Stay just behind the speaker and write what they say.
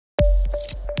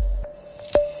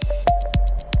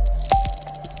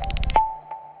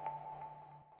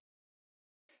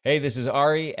Hey, this is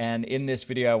Ari, and in this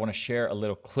video, I want to share a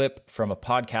little clip from a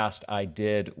podcast I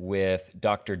did with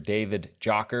Dr. David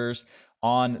Jockers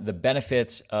on the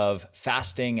benefits of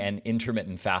fasting and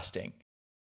intermittent fasting.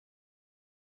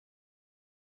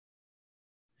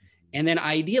 And then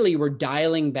ideally, we're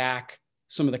dialing back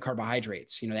some of the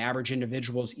carbohydrates. The average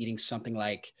individual is eating something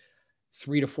like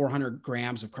 300 to 400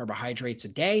 grams of carbohydrates a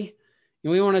day.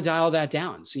 And we want to dial that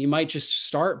down. So you might just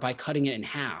start by cutting it in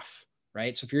half,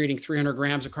 right? So if you're eating 300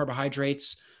 grams of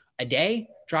carbohydrates a day,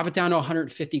 drop it down to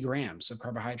 150 grams of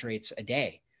carbohydrates a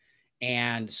day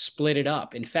and split it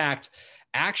up. In fact,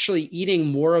 actually eating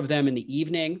more of them in the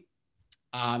evening,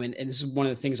 and this is one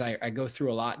of the things I go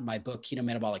through a lot in my book, Keto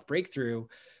Metabolic Breakthrough.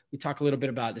 We talk a little bit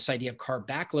about this idea of carb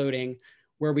backloading,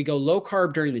 where we go low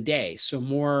carb during the day. So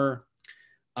more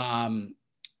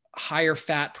higher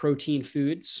fat protein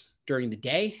foods during the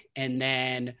day. And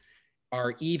then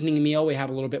our evening meal, we have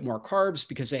a little bit more carbs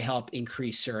because they help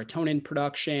increase serotonin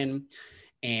production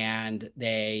and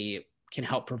they can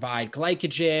help provide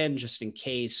glycogen just in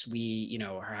case we,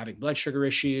 are having blood sugar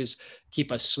issues, keep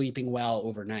us sleeping well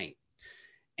overnight.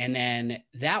 And then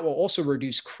that will also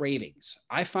reduce cravings.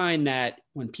 I find that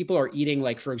when people are eating,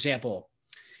 like, for example,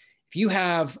 if you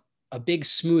have a big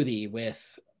smoothie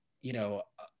with,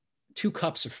 2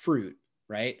 cups of fruit,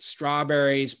 right?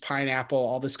 Strawberries, pineapple,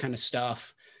 all this kind of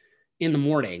stuff in the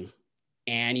morning.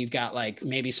 And you've got like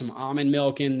maybe some almond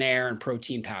milk in there and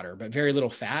protein powder, but very little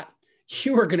fat.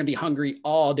 You are going to be hungry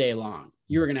all day long.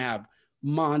 You're going to have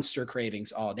monster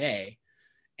cravings all day.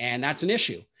 And that's an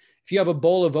issue. If you have a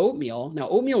bowl of oatmeal, now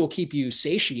oatmeal will keep you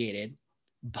satiated,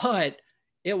 but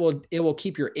it will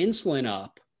keep your insulin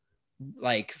up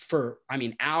like for,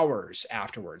 hours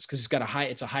afterwards, because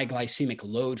it's a high glycemic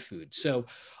load food. So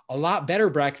a lot better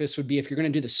breakfast would be, if you're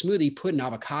going to do the smoothie, put an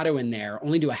avocado in there,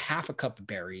 only do a half a cup of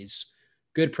berries,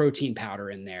 good protein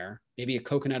powder in there, maybe a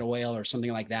coconut oil or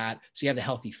something like that. So you have the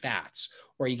healthy fats,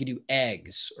 or you could do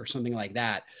eggs or something like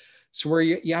that. So where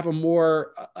you have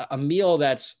a meal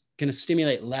that's going to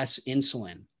stimulate less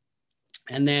insulin.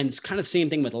 And then it's kind of the same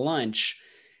thing with lunch.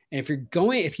 And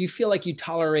if you feel like you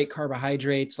tolerate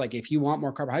carbohydrates, like if you want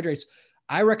more carbohydrates,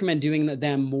 I recommend doing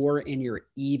them more in your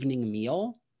evening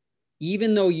meal.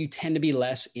 Even though you tend to be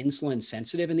less insulin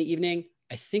sensitive in the evening,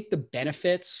 I think the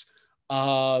benefits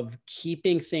of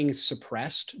keeping things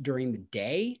suppressed during the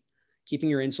day, keeping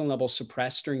your insulin levels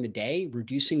suppressed during the day,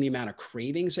 reducing the amount of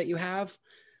cravings that you have,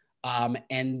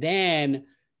 and then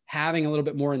having a little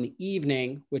bit more in the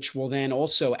evening, which will then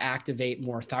also activate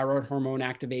more thyroid hormone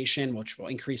activation, which will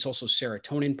increase also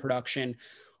serotonin production,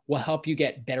 will help you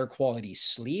get better quality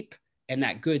sleep. And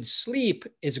that good sleep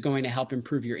is going to help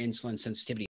improve your insulin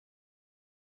sensitivity.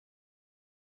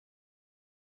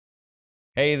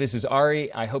 Hey, this is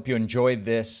Ari. I hope you enjoyed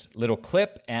this little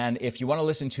clip. And if you want to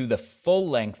listen to the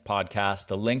full-length podcast,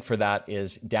 the link for that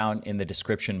is down in the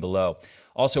description below.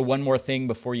 Also, one more thing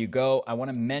before you go, I want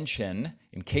to mention,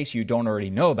 in case you don't already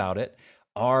know about it,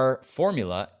 our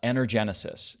formula,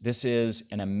 Energenesis. This is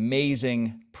an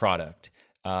amazing product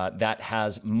that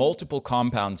has multiple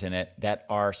compounds in it that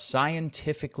are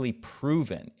scientifically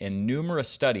proven in numerous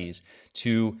studies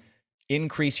to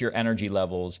increase your energy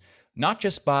levels, not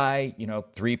just by 3%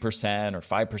 or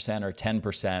 5% or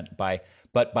 10%,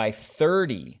 but by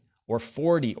 30 or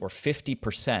 40 or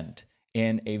 50%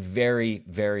 in a very,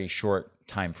 very short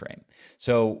time frame.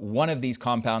 So one of these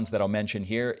compounds that I'll mention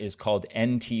here is called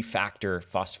NT factor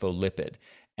phospholipid,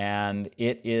 and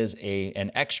it is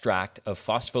an extract of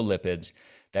phospholipids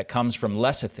that comes from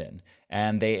lecithin,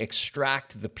 and they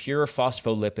extract the pure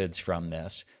phospholipids from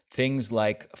this, things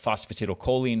like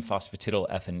phosphatidylcholine,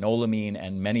 phosphatidylethanolamine,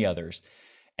 and many others.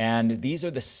 And these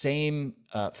are the same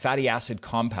fatty acid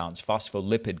compounds,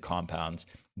 phospholipid compounds,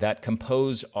 that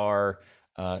compose our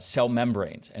cell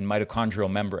membranes and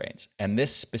mitochondrial membranes. And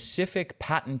this specific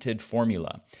patented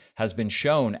formula has been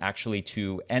shown actually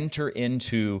to enter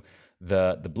into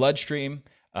the bloodstream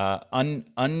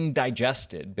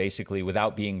undigested, basically,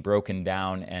 without being broken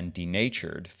down and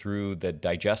denatured through the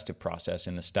digestive process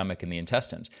in the stomach and the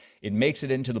intestines. It makes it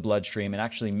into the bloodstream and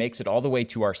actually makes it all the way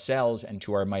to our cells and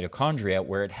to our mitochondria,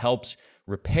 where it helps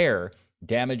repair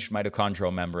damaged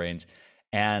mitochondrial membranes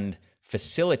and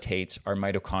facilitates our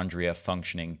mitochondria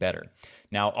functioning better.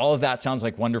 Now, all of that sounds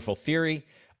like wonderful theory,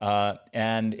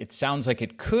 and it sounds like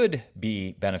it could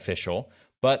be beneficial,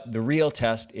 but the real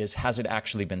test is, has it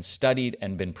actually been studied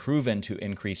and been proven to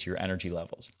increase your energy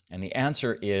levels? And the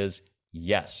answer is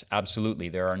yes, absolutely.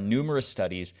 There are numerous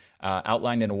studies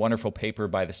outlined in a wonderful paper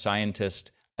by a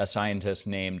scientist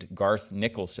named Garth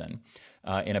Nicholson,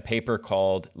 in a paper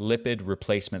called Lipid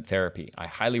Replacement Therapy. I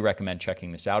highly recommend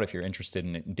checking this out if you're interested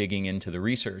in digging into the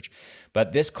research.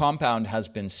 But this compound has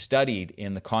been studied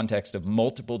in the context of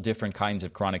multiple different kinds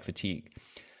of chronic fatigue.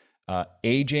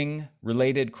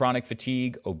 Aging-related chronic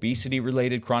fatigue,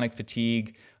 obesity-related chronic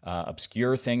fatigue,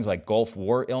 obscure things like Gulf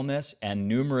War illness, and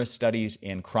numerous studies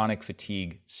in chronic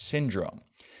fatigue syndrome.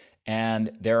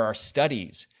 And there are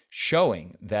studies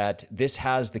showing that this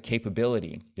has the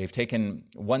capability. They've taken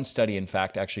one study, in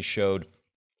fact, actually showed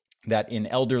that in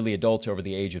elderly adults over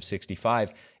the age of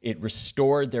 65, it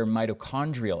restored their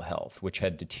mitochondrial health, which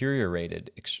had deteriorated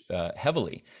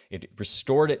heavily. It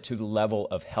restored it to the level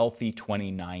of healthy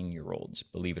 29-year-olds,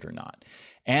 believe it or not.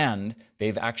 And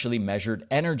they've actually measured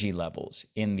energy levels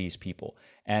in these people.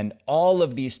 And all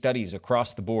of these studies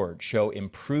across the board show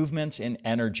improvements in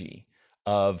energy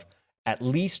of at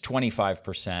least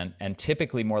 25% and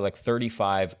typically more like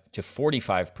 35 to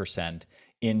 45%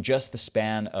 in just the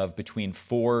span of between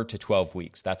 4 to 12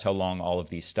 weeks. That's how long all of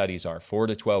these studies are, 4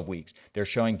 to 12 weeks. They're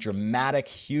showing dramatic,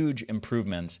 huge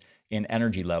improvements in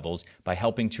energy levels by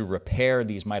helping to repair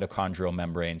these mitochondrial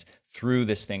membranes through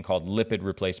this thing called lipid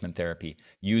replacement therapy,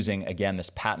 using, again,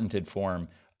 this patented form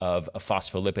of a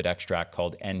phospholipid extract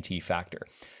called NT factor.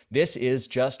 This is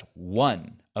just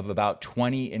one of about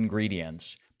 20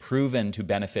 ingredients proven to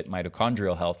benefit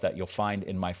mitochondrial health that you'll find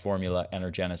in my formula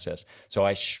Energenesis. So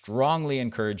I strongly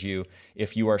encourage you,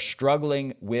 if you are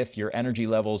struggling with your energy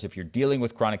levels, if you're dealing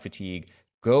with chronic fatigue,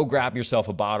 go grab yourself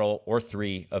a bottle or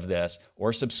 3 of this,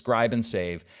 or subscribe and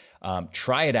save.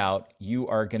 Try it out. You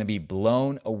are going to be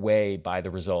blown away by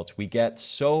the results. We get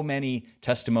so many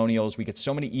testimonials. We get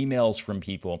so many emails from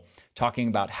people talking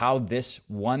about how this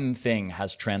one thing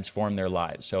has transformed their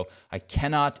lives. So I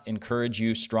cannot encourage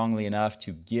you strongly enough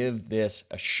to give this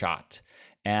a shot.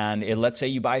 And let's say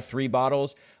you buy 3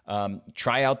 bottles,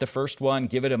 try out the first one,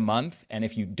 give it a month. And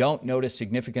if you don't notice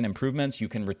significant improvements, you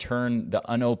can return the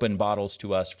unopened bottles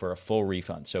to us for a full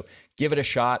refund. So give it a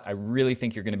shot. I really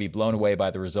think you're going to be blown away by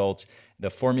the results.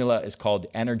 The formula is called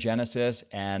Energenesis,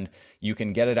 and you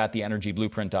can get it at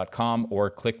theenergyblueprint.com or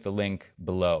click the link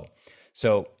below.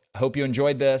 So I hope you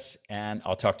enjoyed this, and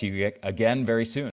I'll talk to you again very soon.